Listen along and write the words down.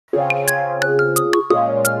Hey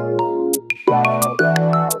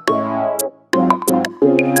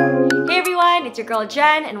everyone, it's your girl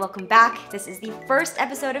Jen and welcome back. This is the first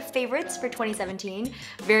episode of Favorites for 2017.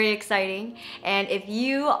 Very exciting. And if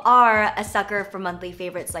you are a sucker for monthly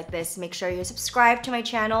favorites like this, make sure you subscribe to my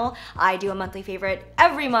channel. I do a monthly favorite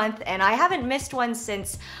every month and I haven't missed one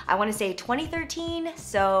since I want to say 2013,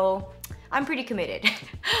 so I'm pretty committed.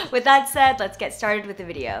 With that said, let's get started with the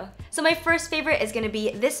video. So my first favorite is gonna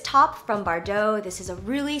be this top from Bardot. This is a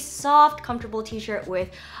really soft, comfortable t-shirt with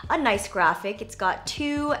a nice graphic. It's got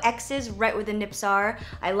two X's right where the nips are.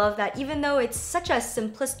 I love that. Even though it's such a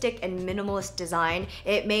simplistic and minimalist design,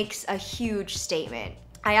 it makes a huge statement.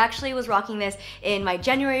 I actually was rocking this in my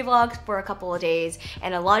January vlogs for a couple of days,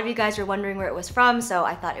 and a lot of you guys were wondering where it was from, so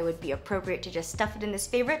I thought it would be appropriate to just stuff it in this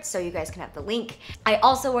favorite so you guys can have the link. I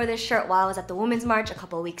also wore this shirt while I was at the Women's March a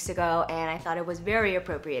couple of weeks ago, and I thought it was very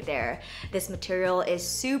appropriate there. This material is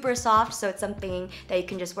super soft, so it's something that you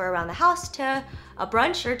can just wear around the house to a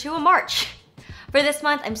brunch or to a march. For this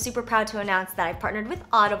month, I'm super proud to announce that I've partnered with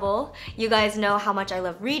Audible. You guys know how much I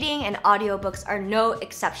love reading, and audiobooks are no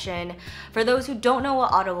exception. For those who don't know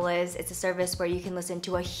what Audible is, it's a service where you can listen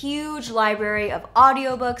to a huge library of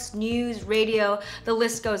audiobooks, news, radio, the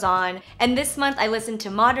list goes on. And this month, I listened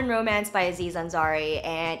to Modern Romance by Aziz Ansari,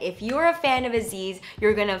 and if you're a fan of Aziz,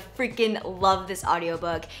 you're gonna freaking love this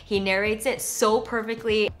audiobook. He narrates it so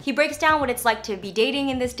perfectly. He breaks down what it's like to be dating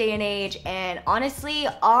in this day and age, and honestly,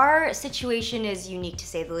 our situation is unique to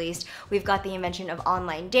say the least. We've got the invention of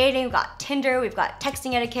online dating, we've got Tinder, we've got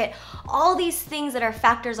texting etiquette, all these things that are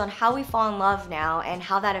factors on how we fall in love now and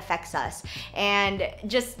how that affects us. And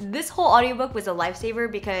just this whole audiobook was a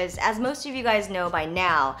lifesaver because, as most of you guys know by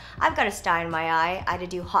now, I've got a sty in my eye. I had to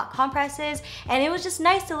do hot compresses, and it was just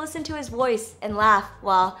nice to listen to his voice and laugh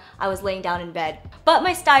while I was laying down in bed. But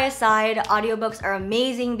my sty aside, audiobooks are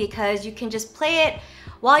amazing because you can just play it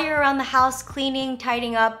while you're around the house cleaning,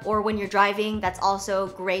 tidying up, or when you're driving. That's also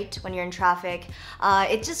great when you're in traffic.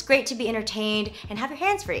 It's just great to be entertained and have your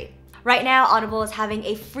hands free. Right now, Audible is having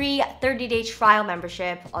a free 30-day trial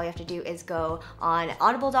membership. All you have to do is go on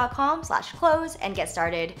audible.com/close and get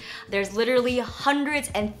started. There's literally hundreds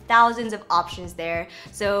and thousands of options there.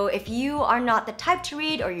 So if you are not the type to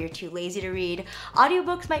read or you're too lazy to read,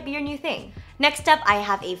 audiobooks might be your new thing. Next up, I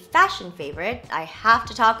have a fashion favorite. I have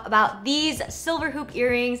to talk about these silver hoop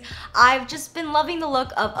earrings. I've just been loving the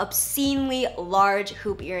look of obscenely large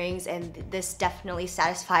hoop earrings, and this definitely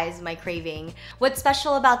satisfies my craving. What's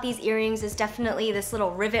special about these earrings is definitely this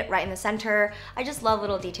little rivet right in the center. I just love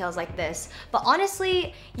little details like this. But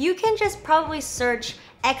honestly, you can just probably search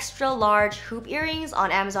extra large hoop earrings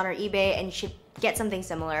on Amazon or eBay and you should get something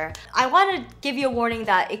similar. I want to give you a warning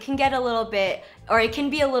that it can get a little bit, or it can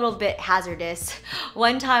be a little bit hazardous.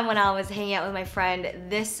 One time when I was hanging out with my friend,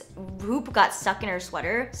 this hoop got stuck in her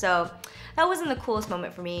sweater, so that wasn't the coolest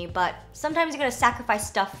moment for me, but sometimes you gotta sacrifice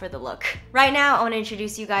stuff for the look. Right now, I wanna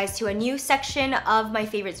introduce you guys to a new section of my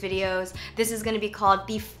favorites videos. This is gonna be called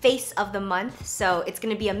the Face of the Month, so it's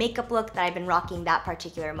gonna be a makeup look that I've been rocking that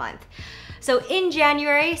particular month. So in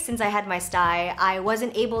January, since I had my sty, I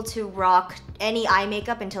wasn't able to rock any eye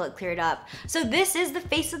makeup until it cleared up. So this is the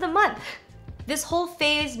face of the month. This whole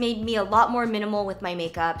phase made me a lot more minimal with my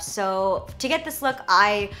makeup. So to get this look,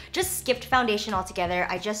 I just skipped foundation altogether.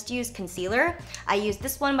 I just used concealer. I used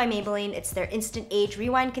this one by Maybelline. It's their Instant Age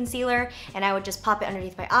Rewind Concealer, and I would just pop it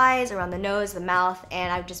underneath my eyes, around the nose, the mouth,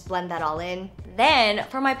 and I would just blend that all in. Then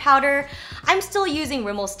for my powder, I'm still using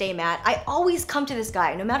Rimmel Stay Matte. I always come to this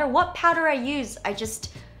guy. No matter what powder I use,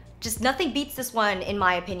 just nothing beats this one in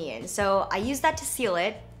my opinion. So I use that to seal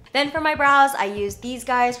it. Then for my brows, I use these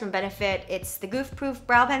guys from Benefit. It's the Goof Proof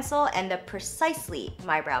Brow Pencil and the Precisely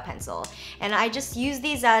My Brow Pencil. And I just use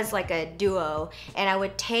these as like a duo, and I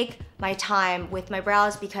would take my time with my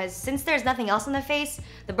brows because since there's nothing else on the face,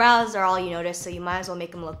 the brows are all you notice, so you might as well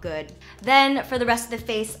make them look good. Then for the rest of the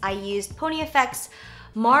face, I used Pony FX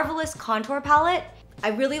Marvelous Contour Palette. I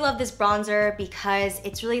really love this bronzer because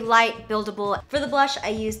it's really light, buildable. For the blush, I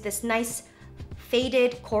used this nice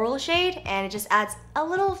faded coral shade, and it just adds a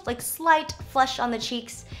little like slight flush on the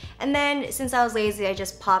cheeks. And then since I was lazy, I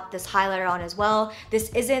just popped this highlighter on as well. This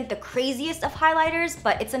isn't the craziest of highlighters,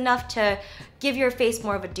 but it's enough to give your face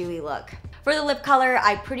more of a dewy look. For the lip color,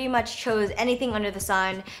 I pretty much chose anything under the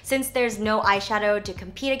sun. Since there's no eyeshadow to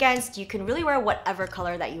compete against, you can really wear whatever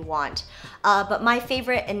color that you want. But my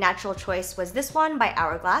favorite and natural choice was this one by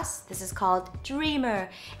Hourglass. This is called Dreamer,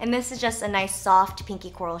 and this is just a nice soft pinky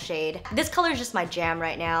coral shade. This color is just my jam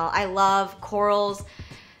right now. I love corals.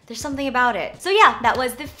 There's something about it. So yeah, that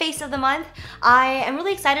was the face of the month. I am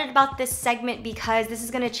really excited about this segment because this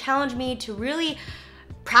is gonna challenge me to really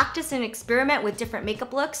practice and experiment with different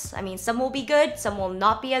makeup looks. I mean, some will be good, some will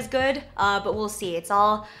not be as good, but we'll see. It's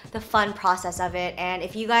all the fun process of it. And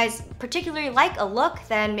if you guys particularly like a look,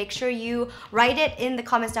 then make sure you write it in the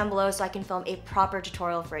comments down below so I can film a proper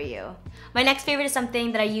tutorial for you. My next favorite is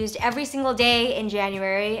something that I used every single day in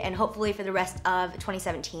January and hopefully for the rest of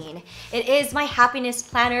 2017. It is my happiness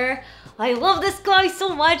planner. I love this guy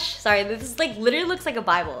so much. Sorry, this is like literally looks like a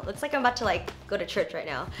Bible. It looks like I'm about to like go to church right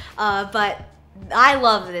now. But I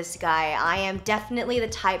love this guy. I am definitely the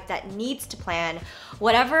type that needs to plan.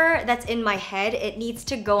 Whatever that's in my head, it needs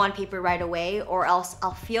to go on paper right away or else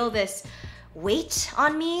I'll feel this weight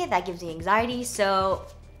on me that gives me anxiety. So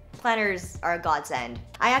planners are a godsend.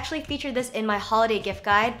 I actually featured this in my holiday gift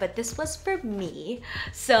guide, but this was for me.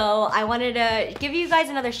 So I wanted to give you guys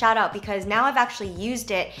another shout out because now I've actually used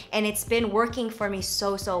it and it's been working for me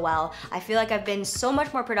so well. I feel like I've been so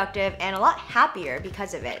much more productive and a lot happier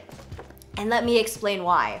because of it. And let me explain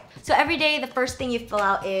why. So every day, the first thing you fill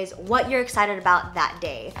out is what you're excited about that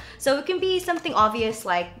day. So it can be something obvious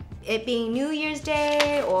like it being New Year's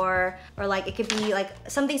Day or like it could be like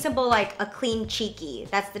something simple like a clean Cheeky.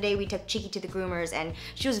 That's the day we took Cheeky to the groomers and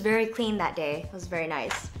she was very clean that day. It was very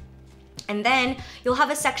nice. And then you'll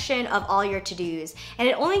have a section of all your to-dos and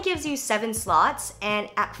it only gives you 7 slots, and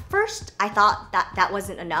at first I thought that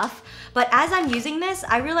wasn't enough, but as I'm using this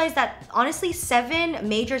I realized that honestly 7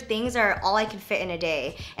 major things are all I can fit in a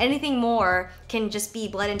day. Anything more can just be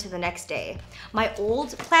bled into the next day. My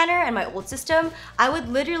old planner and my old system, I would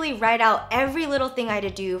literally write out every little thing I had to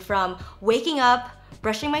do from waking up,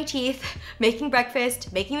 brushing my teeth, making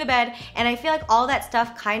breakfast, making the bed, and I feel like all that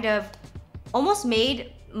stuff kind of almost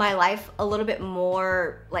made my life a little bit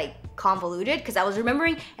more like convoluted because I was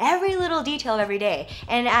remembering every little detail of every day.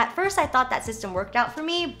 And at first I thought that system worked out for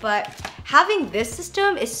me, but having this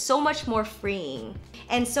system is so much more freeing.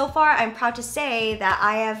 And so far I'm proud to say that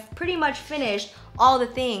I have pretty much finished all the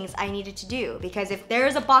things I needed to do, because if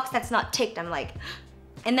there's a box that's not ticked, I'm like,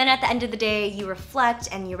 and then at the end of the day, you reflect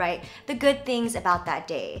and you write the good things about that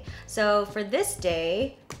day. So for this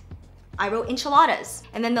day, I wrote enchiladas.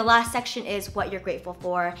 And then the last section is what you're grateful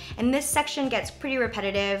for. And this section gets pretty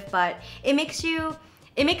repetitive, but it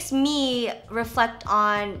makes me reflect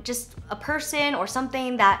on just a person or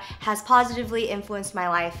something that has positively influenced my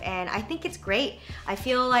life, and I think it's great. I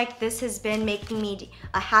feel like this has been making me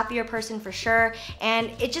a happier person for sure,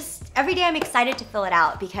 and it just, every day I'm excited to fill it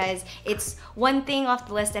out because it's one thing off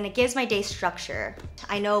the list and it gives my day structure.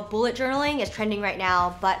 I know bullet journaling is trending right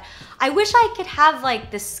now, but I wish I could have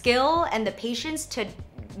like the skill and the patience to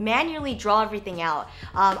manually draw everything out.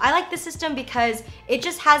 I like this system because it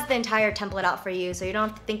just has the entire template out for you, so you don't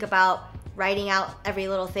have to think about writing out every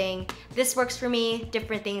little thing. This works for me,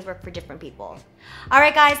 different things work for different people.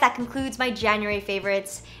 Alright guys, that concludes my January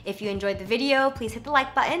favorites. If you enjoyed the video, please hit the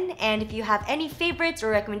like button, and if you have any favorites or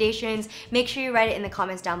recommendations, make sure you write it in the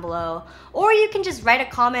comments down below. Or you can just write a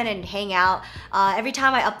comment and hang out. Every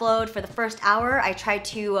time I upload for the first hour, I try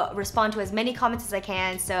to respond to as many comments as I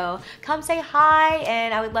can, so come say hi,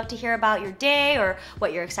 and I would love to hear about your day or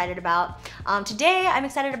what you're excited about. Today, I'm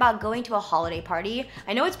excited about going to a holiday party.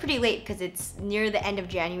 I know it's pretty late because it's near the end of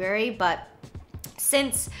January, but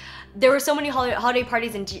since there were so many holiday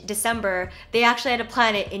parties in December, they actually had to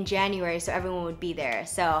plan it in January so everyone would be there.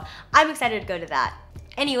 So I'm excited to go to that.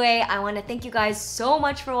 Anyway, I want to thank you guys so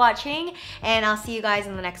much for watching, and I'll see you guys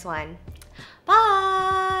in the next one.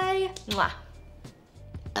 Bye! Mwah.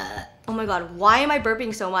 Oh my god, why am I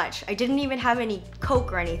burping so much? I didn't even have any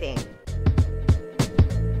Coke or anything.